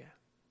that area.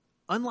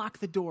 Unlock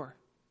the door.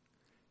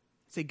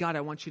 Say, God,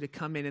 I want you to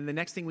come in. And the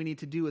next thing we need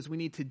to do is we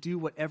need to do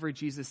whatever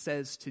Jesus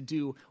says to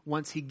do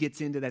once He gets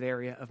into that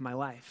area of my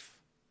life.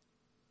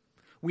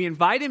 We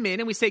invite Him in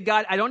and we say,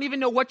 God, I don't even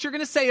know what you're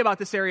going to say about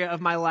this area of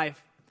my life,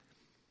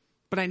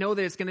 but I know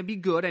that it's going to be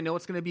good. I know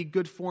it's going to be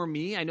good for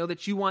me. I know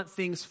that you want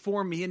things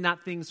for me and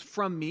not things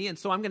from me. And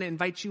so I'm going to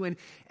invite you in,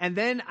 and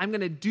then I'm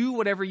going to do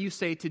whatever you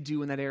say to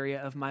do in that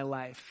area of my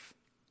life.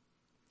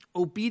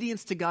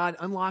 Obedience to God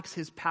unlocks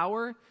His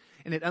power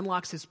and it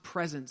unlocks His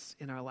presence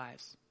in our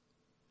lives.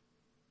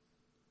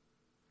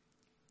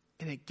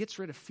 And it gets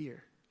rid of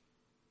fear.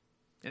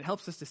 It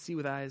helps us to see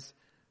with eyes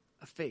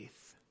of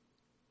faith.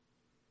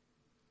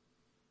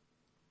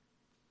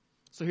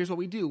 So here's what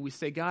we do. We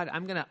say, God,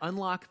 I'm going to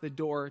unlock the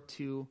door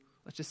to,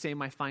 let's just say,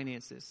 my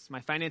finances. My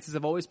finances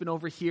have always been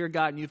over here,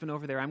 God, and you've been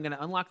over there. I'm going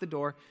to unlock the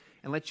door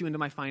and let you into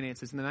my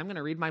finances. And then I'm going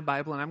to read my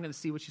Bible, and I'm going to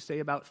see what you say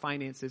about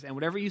finances. And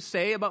whatever you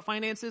say about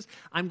finances,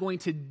 I'm going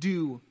to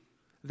do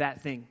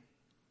that thing.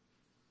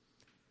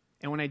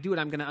 And when I do it,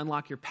 I'm going to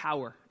unlock your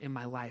power in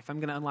my life. I'm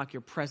going to unlock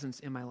your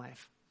presence in my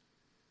life.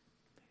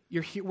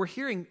 We're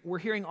hearing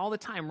all the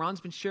time.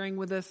 Ron's been sharing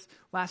with us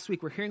last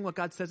week. We're hearing what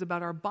God says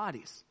about our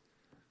bodies.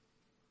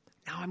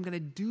 Now I'm going to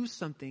do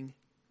something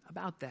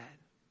about that.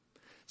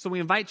 So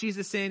we invite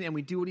Jesus in and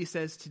we do what He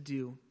says to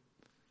do.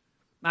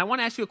 Now I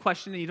want to ask you a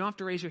question, and you don't have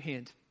to raise your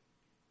hand.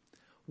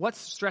 What's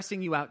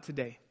stressing you out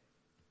today?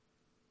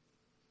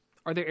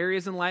 Are there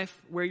areas in life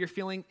where you're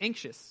feeling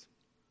anxious?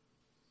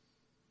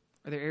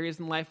 Are there areas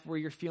in life where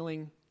you're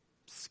feeling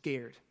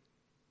scared?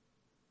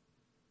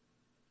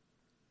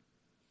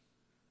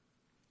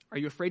 Are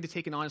you afraid to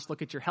take an honest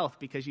look at your health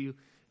because you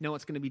know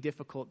it's going to be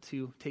difficult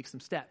to take some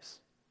steps?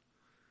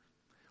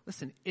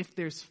 Listen, if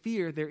there's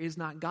fear, there is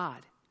not God.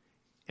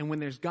 And when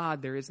there's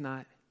God, there is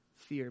not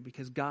fear,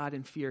 because God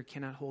and fear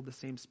cannot hold the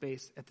same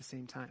space at the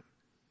same time.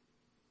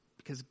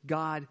 Because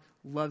God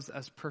loves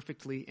us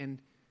perfectly, and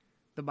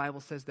the Bible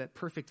says that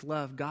perfect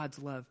love, God's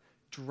love,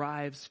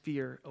 drives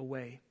fear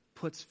away,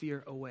 puts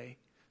fear away,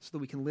 so that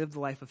we can live the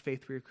life of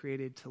faith we were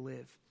created to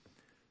live.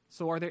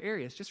 So are there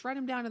areas, just write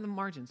them down in the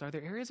margins, are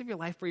there areas of your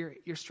life where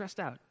you're stressed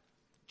out?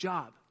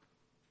 Job,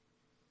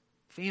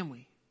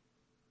 family,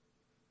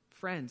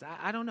 friends,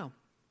 I don't know.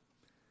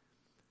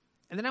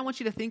 And then I want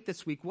you to think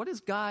this week, what does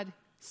God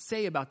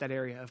say about that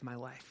area of my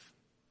life?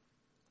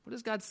 What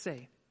does God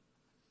say?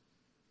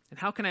 And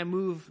how can I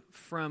move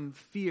from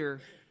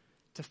fear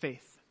to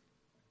faith?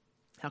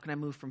 How can I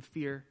move from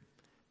fear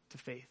to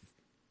faith?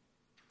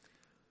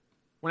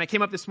 When I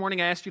came up this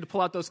morning, I asked you to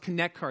pull out those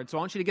Connect cards. So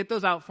I want you to get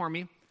those out for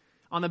me.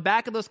 On the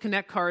back of those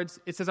Connect cards,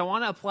 it says, I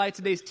want to apply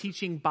today's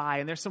teaching by.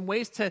 And there's some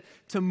ways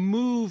to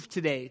move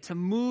today, to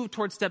move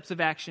towards steps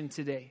of action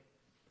today.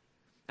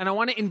 And I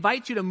want to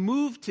invite you to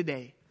move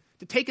today,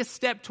 to take a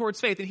step towards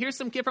faith. And here's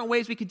some different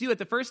ways we could do it.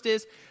 The first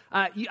is,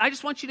 I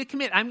just want you to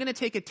commit. I'm going to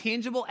take a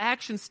tangible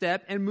action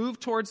step and move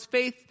towards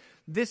faith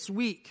this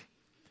week.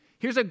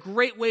 Here's a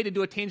great way to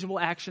do a tangible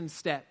action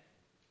step.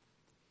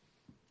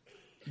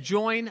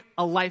 Join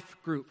a life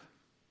group.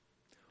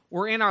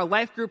 We're in our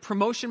life group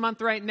promotion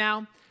month right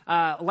now.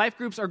 Life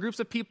groups are groups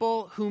of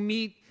people who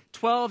meet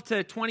 12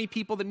 to 20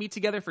 people that meet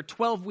together for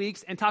 12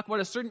 weeks and talk about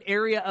a certain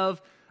area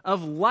of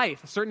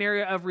life, a certain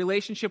area of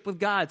relationship with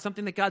God,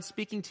 something that God's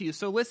speaking to you.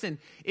 So listen,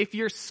 if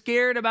you're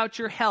scared about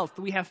your health,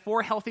 we have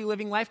 4 Healthy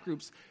Living life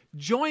groups.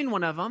 Join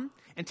one of them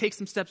and take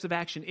some steps of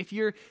action. If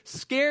you're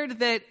scared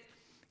that,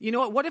 you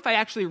know what if I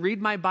actually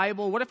read my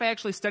Bible? What if I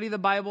actually study the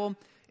Bible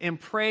and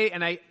pray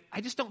and I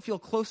just don't feel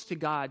close to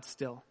God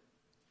still?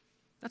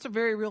 That's a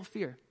very real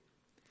fear.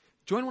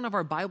 Join one of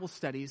our Bible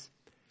studies.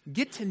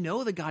 Get to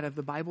know the God of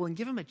the Bible and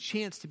give him a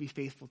chance to be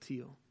faithful to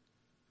you.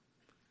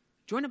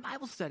 Join a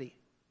Bible study.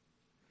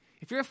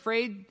 If you're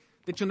afraid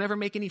that you'll never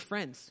make any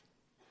friends,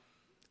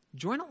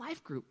 join a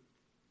life group.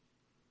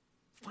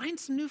 Find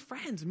some new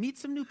friends. Meet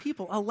some new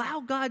people. Allow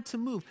God to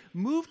move.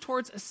 Move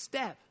towards a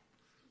step.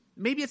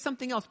 Maybe it's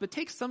something else, but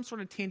take some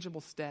sort of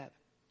tangible step.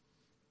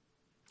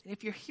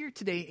 If you're here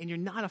today and you're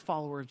not a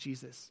follower of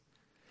Jesus,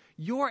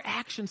 your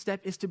action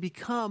step is to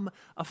become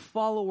a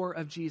follower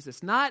of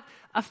Jesus. Not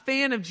a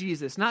fan of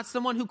Jesus, not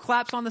someone who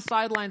claps on the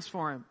sidelines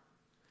for him.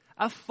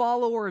 A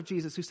follower of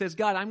Jesus who says,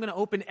 God, I'm going to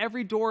open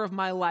every door of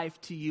my life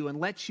to you and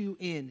let you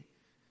in.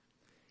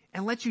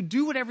 And let you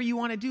do whatever you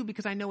want to do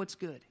because I know it's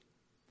good.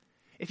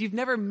 If you've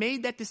never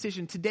made that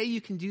decision, today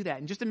you can do that.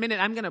 In just a minute,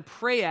 I'm going to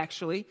pray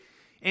actually.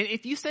 And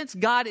if you sense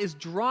God is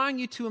drawing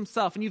you to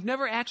himself and you've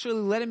never actually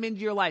let him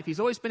into your life, he's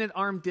always been at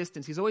arm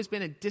distance, he's always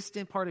been a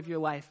distant part of your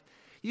life,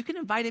 you can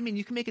invite him in.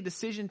 You can make a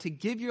decision to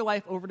give your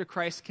life over to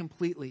Christ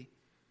completely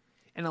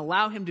and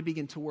allow him to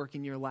begin to work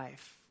in your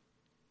life.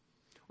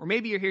 Or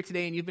maybe you're here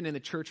today and you've been in the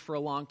church for a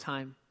long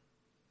time,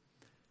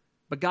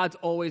 but God's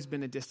always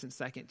been a distant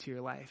second to your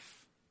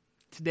life.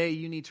 Today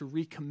you need to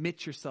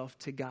recommit yourself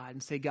to God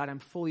and say, God, I'm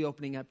fully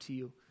opening up to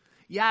you.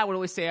 Yeah, I would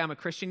always say I'm a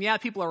Christian. Yeah,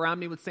 people around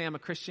me would say I'm a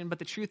Christian, but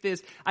the truth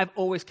is I've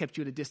always kept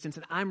you at a distance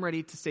and I'm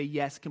ready to say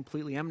yes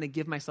completely. I'm going to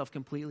give myself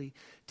completely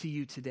to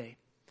you today.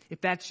 If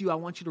that's you, I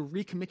want you to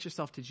recommit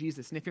yourself to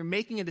Jesus. And if you're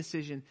making a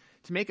decision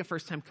to make a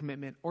first-time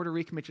commitment or to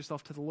recommit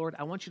yourself to the Lord,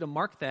 I want you to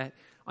mark that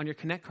on your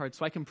Connect card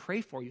so I can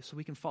pray for you, so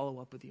we can follow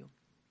up with you.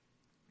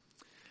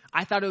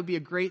 I thought it would be a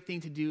great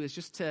thing to do is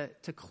just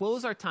to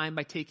close our time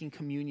by taking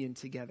communion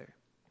together.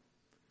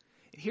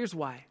 And here's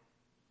why.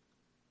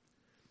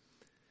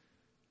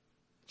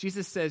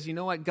 Jesus says, you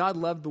know what? God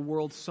loved the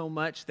world so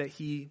much that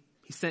he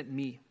sent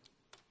me.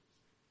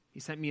 He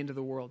sent me into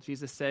the world.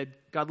 Jesus said,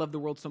 God loved the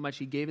world so much,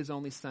 he gave his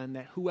only son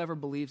that whoever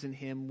believes in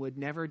him would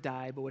never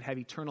die, but would have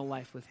eternal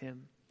life with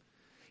him.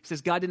 He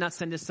says, God did not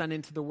send his son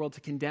into the world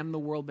to condemn the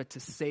world, but to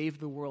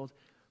save the world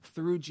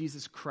through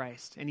Jesus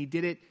Christ. And he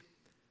did it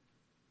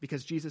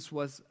because Jesus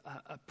was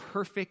a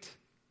perfect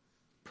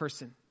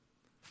person,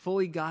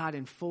 fully God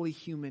and fully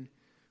human,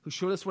 who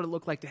showed us what it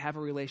looked like to have a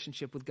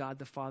relationship with God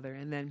the Father.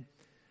 And then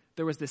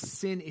there was this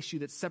sin issue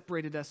that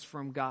separated us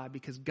from God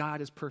because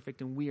God is perfect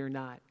and we are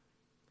not.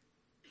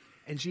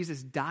 And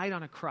Jesus died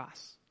on a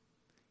cross.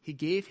 He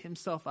gave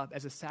himself up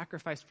as a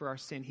sacrifice for our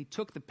sin. He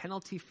took the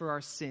penalty for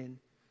our sin,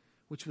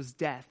 which was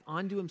death,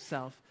 onto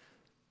himself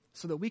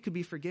so that we could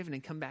be forgiven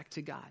and come back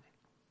to God.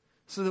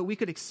 So that we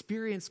could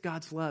experience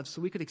God's love,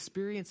 so we could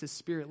experience his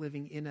Spirit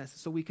living in us,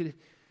 so we could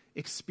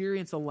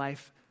experience a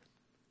life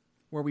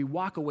where we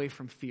walk away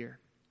from fear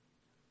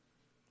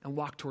and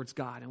walk towards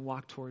God and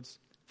walk towards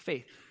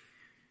faith.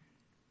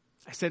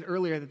 I said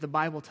earlier that the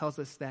Bible tells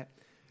us that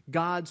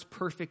God's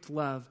perfect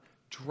love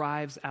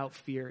drives out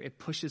fear. It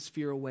pushes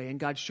fear away. And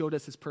God showed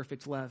us his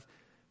perfect love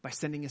by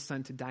sending his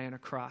son to die on a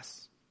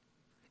cross.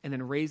 and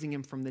then raising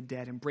him from the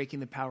dead and breaking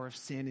the power of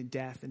sin and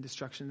death and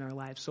destruction in our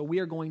lives. So we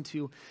are going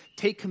to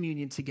take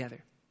communion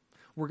together.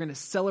 We're going to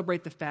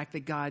celebrate the fact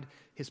that God,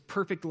 his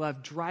perfect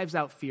love, drives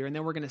out fear. And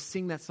then we're going to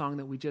sing that song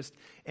that we just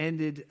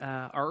ended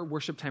our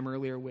worship time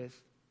earlier with,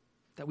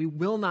 that we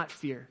will not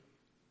fear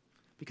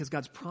because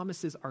God's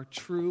promises are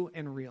true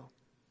and real.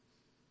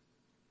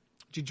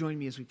 Would you join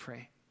me as we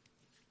pray?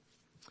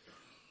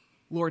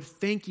 Lord,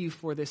 thank you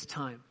for this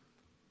time.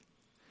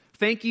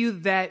 Thank you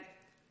that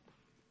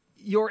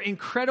your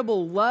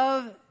incredible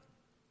love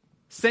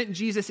sent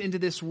Jesus into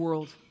this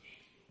world,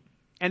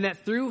 and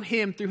that through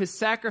him, through his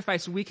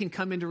sacrifice, we can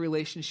come into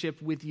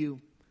relationship with you.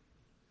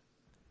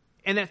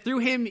 And that through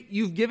him,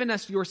 you've given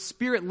us your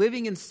Spirit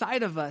living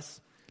inside of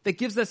us that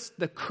gives us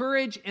the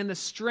courage and the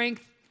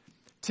strength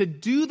to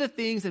do the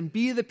things and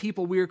be the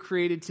people we were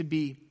created to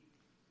be.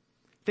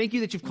 Thank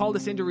you that you've called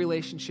us into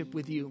relationship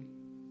with you.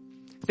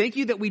 Thank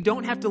you that we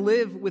don't have to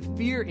live with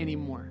fear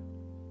anymore.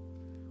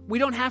 We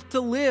don't have to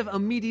live a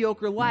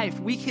mediocre life.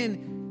 We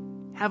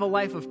can have a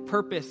life of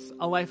purpose,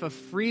 a life of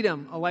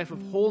freedom, a life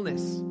of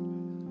wholeness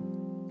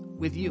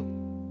with you.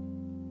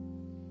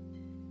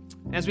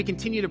 As we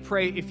continue to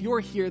pray, if you're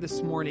here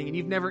this morning and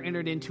you've never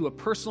entered into a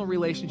personal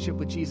relationship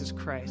with Jesus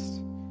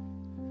Christ,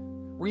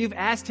 where you've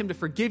asked him to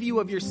forgive you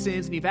of your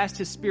sins and you've asked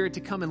his Spirit to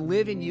come and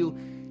live in you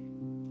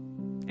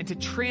and to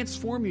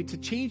transform you, to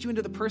change you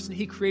into the person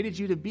he created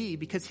you to be,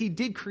 because he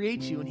did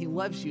create you and he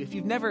loves you. If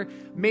you've never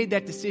made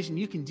that decision,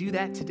 you can do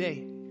that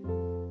today.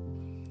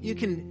 You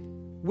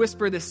can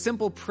whisper this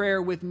simple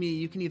prayer with me.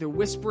 You can either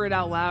whisper it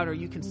out loud or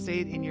you can say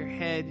it in your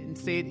head and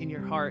say it in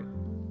your heart.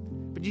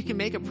 But you can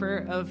make a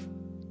prayer of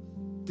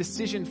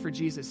decision for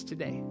Jesus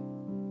today.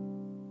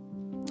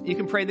 You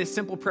can pray this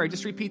simple prayer.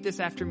 Just repeat this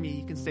after me.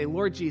 You can say,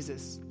 Lord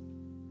Jesus,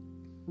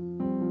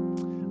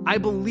 I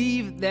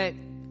believe that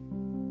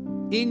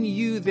in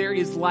you there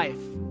is life.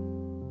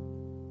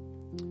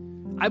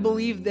 I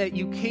believe that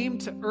you came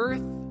to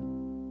earth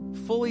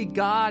fully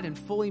God and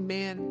fully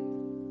man,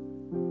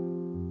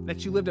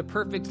 that you lived a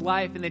perfect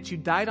life and that you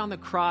died on the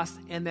cross,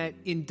 and that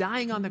in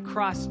dying on the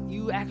cross,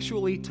 you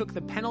actually took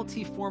the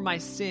penalty for my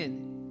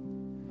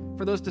sin,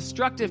 for those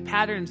destructive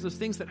patterns, those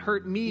things that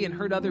hurt me and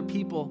hurt other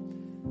people,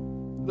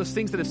 those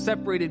things that have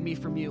separated me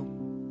from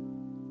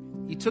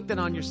you. You took that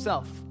on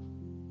yourself.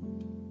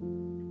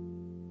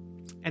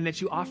 And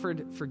that you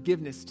offered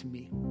forgiveness to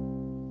me.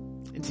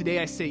 And today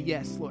I say,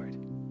 yes, Lord.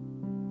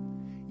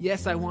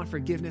 Yes, I want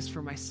forgiveness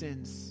for my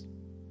sins.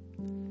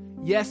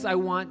 Yes, I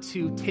want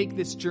to take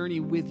this journey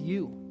with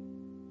you.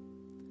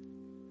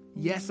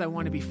 Yes, I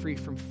want to be free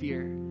from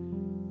fear.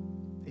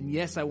 And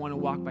yes, I want to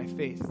walk by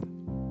faith.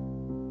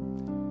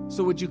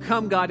 So would you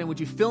come, God, and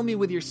would you fill me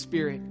with your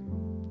Spirit?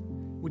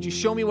 Would you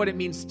show me what it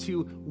means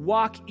to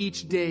walk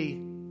each day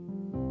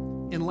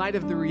in light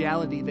of the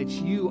reality that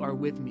you are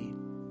with me?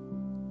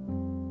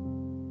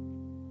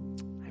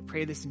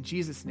 Pray this in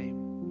Jesus'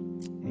 name.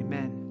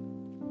 Amen.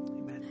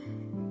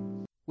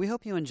 Amen. We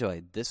hope you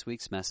enjoyed this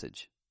week's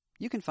message.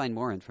 You can find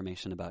more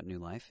information about New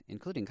Life,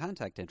 including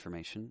contact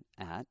information,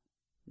 at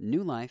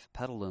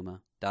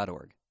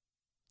newlifepetaluma.org.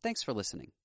 Thanks for listening.